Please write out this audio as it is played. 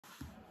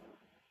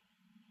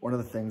One of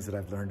the things that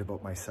I've learned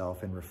about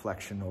myself in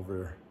reflection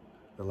over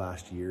the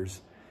last years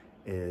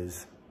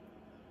is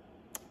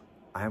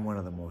I'm one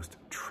of the most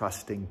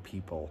trusting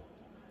people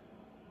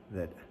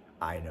that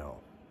I know.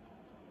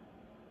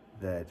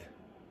 That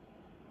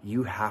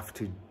you have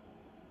to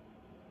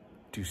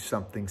do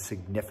something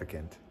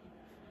significant,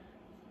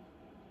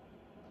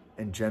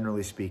 and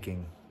generally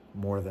speaking,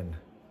 more than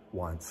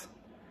once,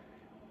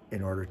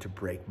 in order to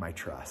break my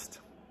trust.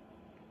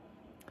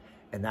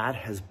 And that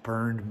has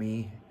burned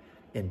me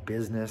in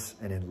business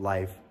and in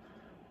life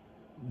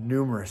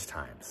numerous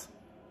times.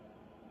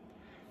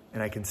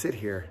 And I can sit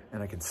here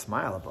and I can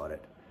smile about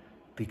it,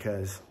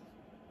 because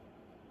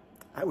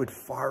I would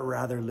far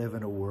rather live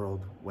in a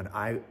world when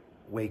I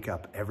wake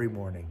up every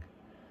morning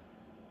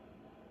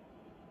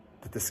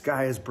that the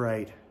sky is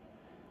bright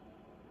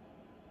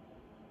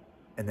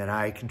and that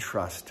I can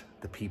trust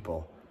the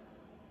people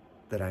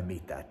that I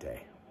meet that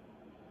day.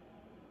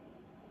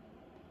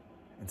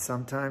 And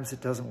sometimes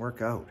it doesn't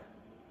work out,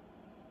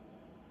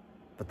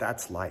 but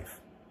that's life.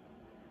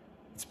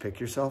 It's pick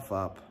yourself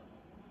up,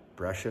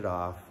 brush it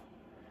off,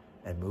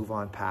 and move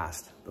on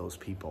past those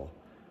people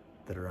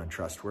that are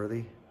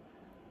untrustworthy.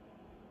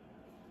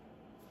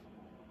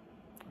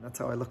 And that's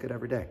how I look at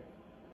every day.